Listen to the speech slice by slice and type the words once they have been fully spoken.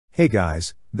Hey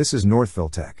guys, this is Northville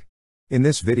Tech. In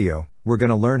this video, we're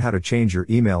going to learn how to change your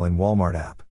email in Walmart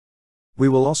app. We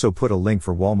will also put a link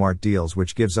for Walmart deals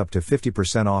which gives up to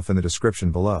 50% off in the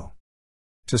description below.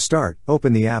 To start,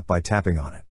 open the app by tapping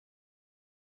on it.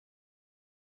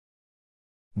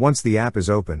 Once the app is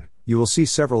open, you will see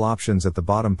several options at the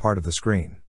bottom part of the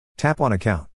screen. Tap on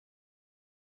Account.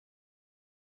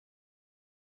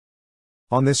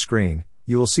 On this screen,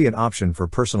 you will see an option for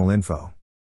Personal Info.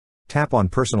 Tap on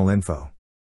Personal Info.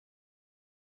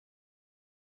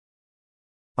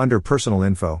 Under Personal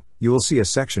Info, you will see a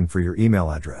section for your email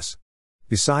address.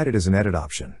 Beside it is an Edit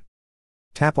option.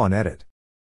 Tap on Edit.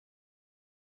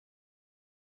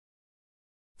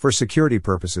 For security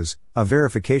purposes, a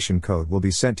verification code will be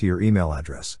sent to your email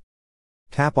address.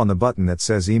 Tap on the button that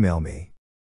says Email Me.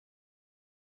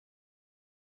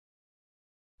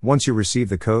 Once you receive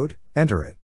the code, enter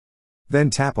it. Then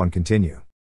tap on Continue.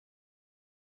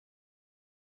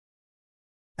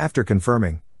 After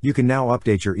confirming, you can now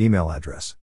update your email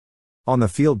address. On the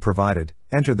field provided,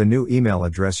 enter the new email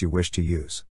address you wish to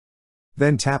use.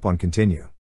 Then tap on Continue.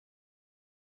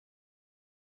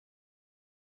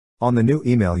 On the new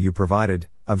email you provided,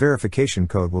 a verification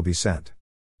code will be sent.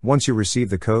 Once you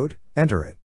receive the code, enter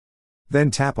it.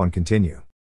 Then tap on Continue.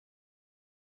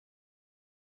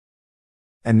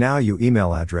 And now your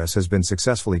email address has been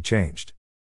successfully changed.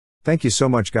 Thank you so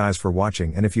much guys for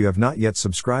watching, and if you have not yet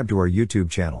subscribed to our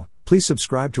YouTube channel, please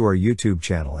subscribe to our YouTube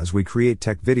channel as we create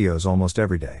tech videos almost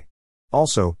every day.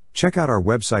 Also, check out our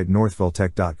website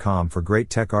northvilletech.com for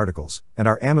great tech articles, and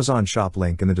our Amazon shop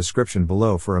link in the description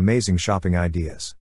below for amazing shopping ideas.